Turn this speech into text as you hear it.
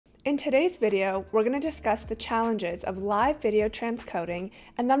In today's video, we're going to discuss the challenges of live video transcoding,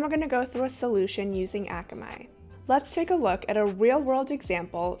 and then we're going to go through a solution using Akamai. Let's take a look at a real-world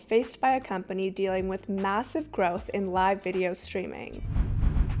example faced by a company dealing with massive growth in live video streaming.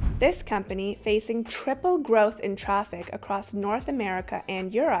 This company, facing triple growth in traffic across North America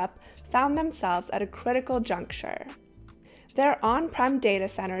and Europe, found themselves at a critical juncture. Their on-prem data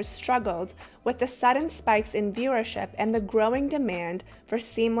centers struggled with the sudden spikes in viewership and the growing demand for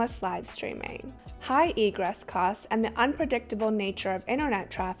seamless live streaming. High egress costs and the unpredictable nature of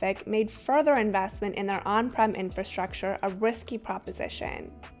internet traffic made further investment in their on-prem infrastructure a risky proposition.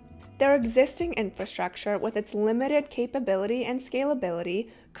 Their existing infrastructure, with its limited capability and scalability,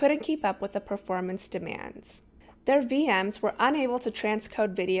 couldn't keep up with the performance demands. Their VMs were unable to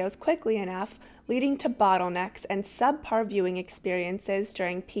transcode videos quickly enough, leading to bottlenecks and subpar viewing experiences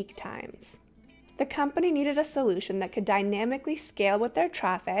during peak times. The company needed a solution that could dynamically scale with their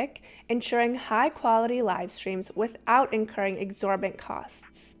traffic, ensuring high-quality live streams without incurring exorbitant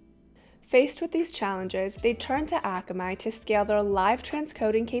costs. Faced with these challenges, they turned to Akamai to scale their live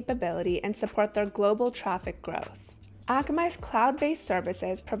transcoding capability and support their global traffic growth. Akamai's cloud-based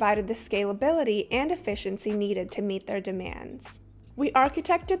services provided the scalability and efficiency needed to meet their demands. We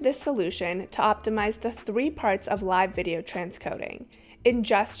architected this solution to optimize the three parts of live video transcoding: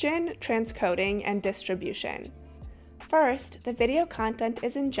 ingestion, transcoding, and distribution. First, the video content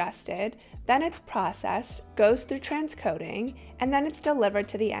is ingested, then it's processed, goes through transcoding, and then it's delivered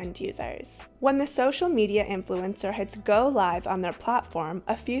to the end users. When the social media influencer hits go live on their platform,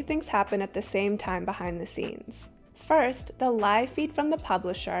 a few things happen at the same time behind the scenes. First, the live feed from the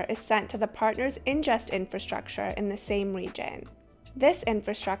publisher is sent to the partner's ingest infrastructure in the same region. This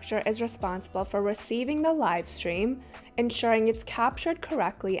infrastructure is responsible for receiving the live stream, ensuring it's captured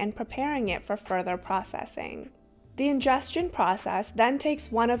correctly, and preparing it for further processing. The ingestion process then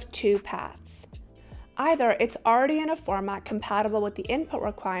takes one of two paths. Either it's already in a format compatible with the input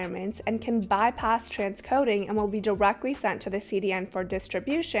requirements and can bypass transcoding and will be directly sent to the CDN for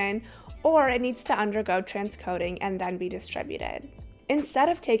distribution, or it needs to undergo transcoding and then be distributed. Instead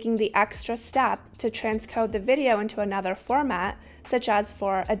of taking the extra step to transcode the video into another format, such as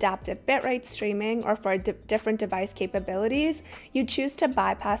for adaptive bitrate streaming or for different device capabilities, you choose to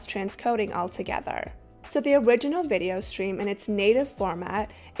bypass transcoding altogether. So the original video stream in its native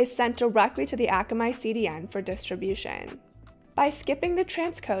format is sent directly to the Akamai CDN for distribution. By skipping the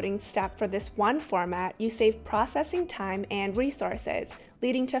transcoding step for this one format, you save processing time and resources,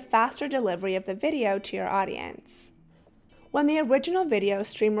 leading to faster delivery of the video to your audience. When the original video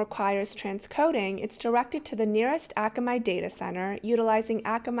stream requires transcoding, it's directed to the nearest Akamai data center, utilizing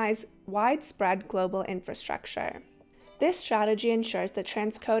Akamai's widespread global infrastructure. This strategy ensures that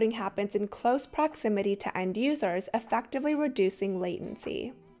transcoding happens in close proximity to end users, effectively reducing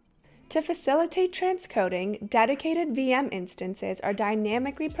latency. To facilitate transcoding, dedicated VM instances are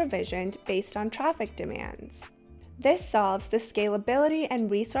dynamically provisioned based on traffic demands. This solves the scalability and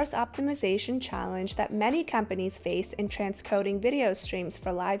resource optimization challenge that many companies face in transcoding video streams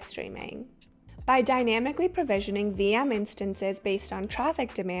for live streaming. By dynamically provisioning VM instances based on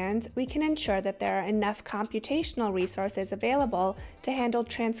traffic demands, we can ensure that there are enough computational resources available to handle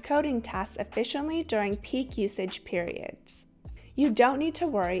transcoding tasks efficiently during peak usage periods. You don't need to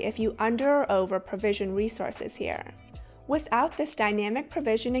worry if you under or over provision resources here. Without this dynamic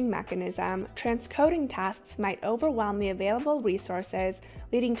provisioning mechanism, transcoding tasks might overwhelm the available resources,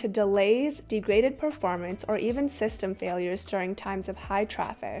 leading to delays, degraded performance, or even system failures during times of high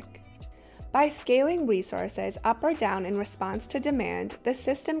traffic. By scaling resources up or down in response to demand, the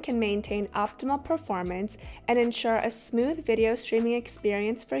system can maintain optimal performance and ensure a smooth video streaming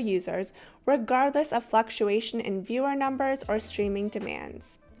experience for users, regardless of fluctuation in viewer numbers or streaming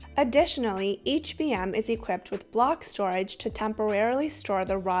demands. Additionally, each VM is equipped with block storage to temporarily store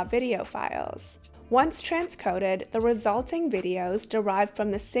the raw video files. Once transcoded, the resulting videos derived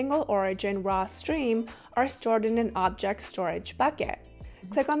from the single origin raw stream are stored in an object storage bucket.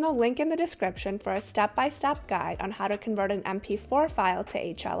 Click on the link in the description for a step-by-step guide on how to convert an MP4 file to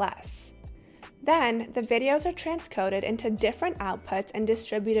HLS. Then, the videos are transcoded into different outputs and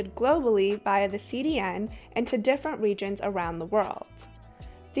distributed globally via the CDN into different regions around the world.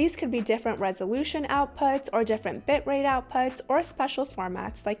 These could be different resolution outputs or different bitrate outputs or special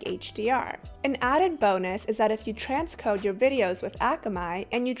formats like HDR. An added bonus is that if you transcode your videos with Akamai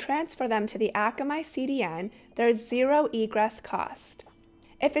and you transfer them to the Akamai CDN, there's zero egress cost.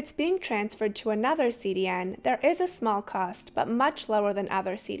 If it's being transferred to another CDN, there is a small cost, but much lower than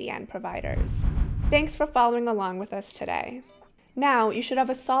other CDN providers. Thanks for following along with us today. Now, you should have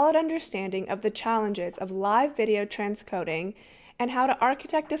a solid understanding of the challenges of live video transcoding and how to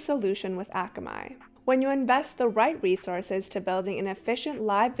architect a solution with Akamai. When you invest the right resources to building an efficient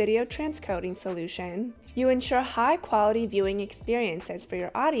live video transcoding solution, you ensure high-quality viewing experiences for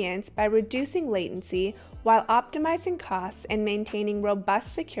your audience by reducing latency while optimizing costs and maintaining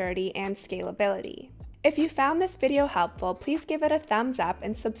robust security and scalability. If you found this video helpful, please give it a thumbs up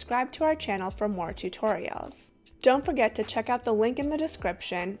and subscribe to our channel for more tutorials. Don't forget to check out the link in the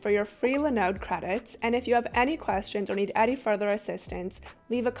description for your free Linode credits, and if you have any questions or need any further assistance,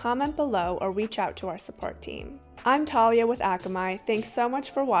 leave a comment below or reach out to our support team. I'm Talia with Akamai. Thanks so much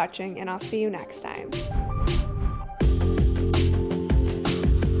for watching, and I'll see you next time.